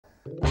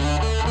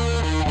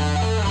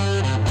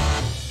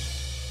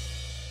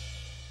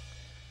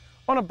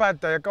On a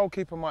bad day, a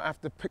goalkeeper might have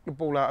to pick the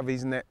ball out of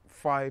his net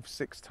 5,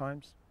 6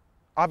 times.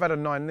 I've had a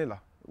 9-0. It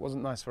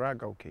wasn't nice for our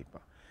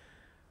goalkeeper.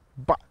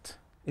 But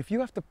if you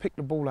have to pick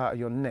the ball out of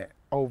your net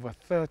over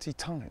 30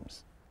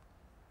 times,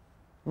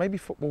 maybe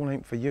football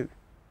ain't for you.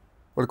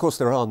 Well, of course,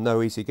 there are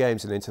no easy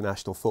games in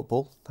international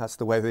football. That's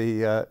the way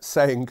the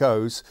saying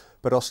goes.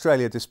 But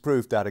Australia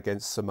disproved that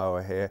against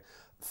Samoa here.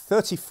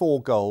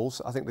 34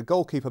 goals. I think the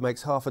goalkeeper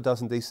makes half a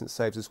dozen decent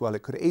saves as well.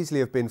 It could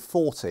easily have been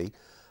 40.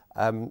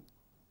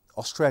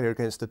 Australia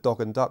against a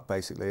dog and duck,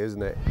 basically,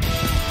 isn't it?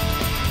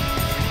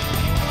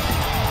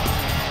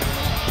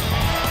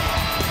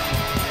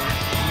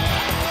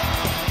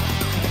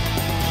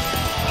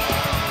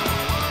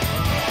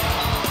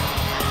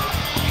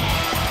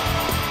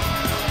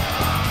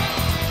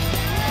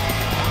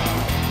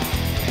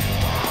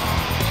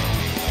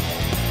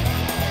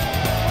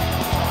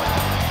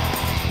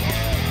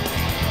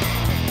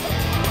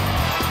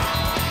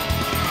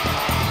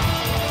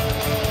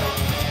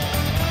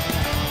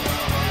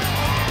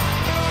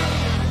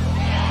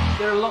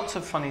 There are lots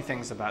of funny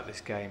things about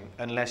this game,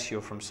 unless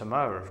you're from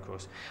Samoa, of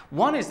course.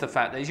 One is the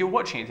fact that as you're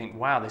watching, you think,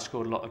 wow, they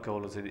scored a lot of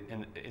goals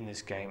in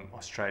this game,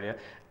 Australia.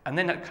 And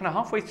then kind of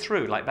halfway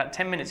through, like about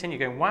 10 minutes in, you're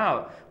going,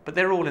 wow, but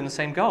they're all in the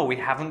same goal. We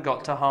haven't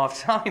got to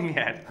half-time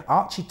yet.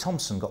 Archie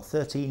Thompson got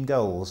 13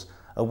 goals,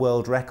 a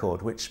world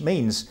record, which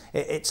means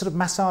it sort of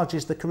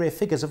massages the career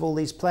figures of all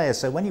these players.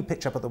 So when you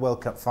pitch up at the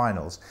World Cup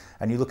finals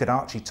and you look at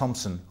Archie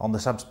Thompson on the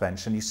subs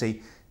bench and you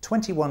see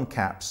 21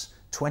 caps,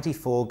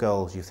 24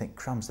 goals, you think,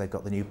 crumbs, they've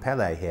got the new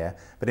Pele here.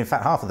 But in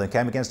fact, half of them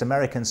came against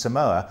American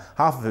Samoa,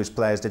 half of whose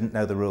players didn't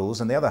know the rules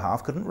and the other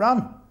half couldn't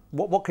run.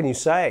 What can you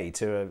say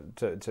to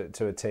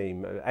a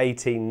team?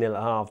 18-0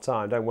 at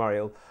half-time, don't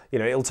worry,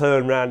 it'll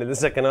turn round in the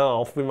second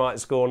half, we might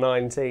score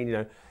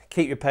 19,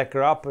 keep your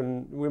pecker up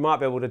and we might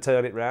be able to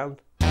turn it round.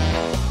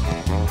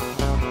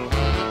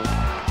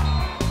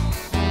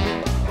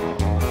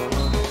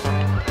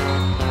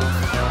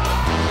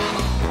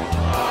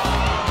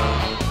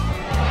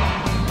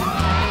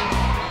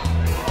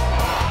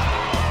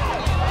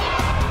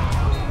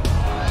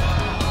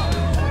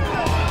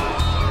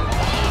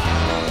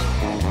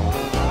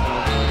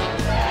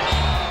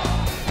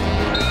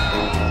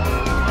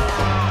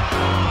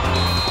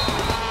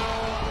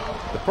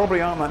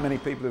 Probably aren't that many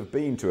people who've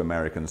been to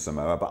American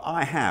Samoa, but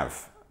I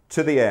have.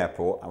 To the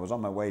airport. I was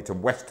on my way to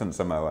Western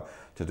Samoa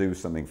to do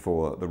something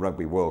for the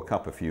Rugby World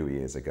Cup a few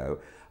years ago.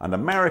 And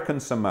American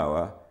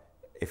Samoa,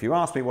 if you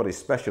ask me what is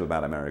special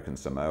about American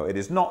Samoa, it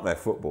is not their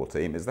football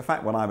team. It's the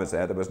fact when I was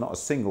there was not a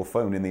single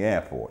phone in the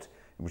airport,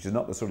 which is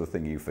not the sort of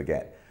thing you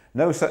forget.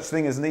 No such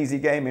thing as an easy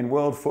game in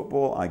world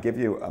football. I give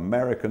you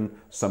American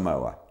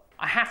Samoa.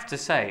 I have to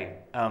say,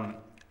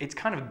 it's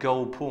kind of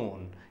goal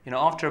porn.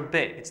 After a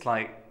bit, it's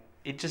like,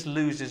 it just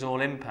loses all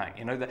impact.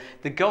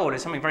 The goal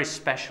is something very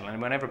special,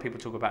 and whenever people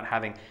talk about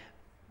having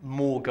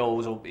more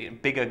goals or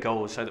bigger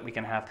goals so that we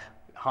can have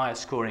higher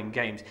scoring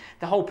games,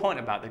 the whole point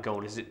about the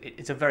goal is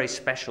it's a very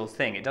special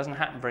thing. It doesn't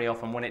happen very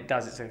often. When it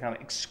does, it's a kind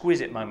of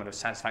exquisite moment of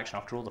satisfaction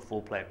after all the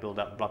four-player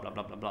build-up, blah, blah,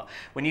 blah, blah, blah.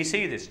 When you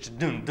see this, just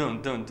dun,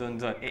 dun, dun, dun,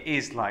 dun, it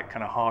is like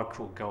kind of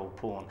hardcore goal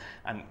porn,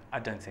 and I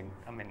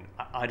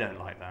don't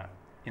like that.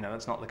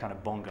 That's not the kind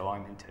of bongo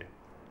I'm into.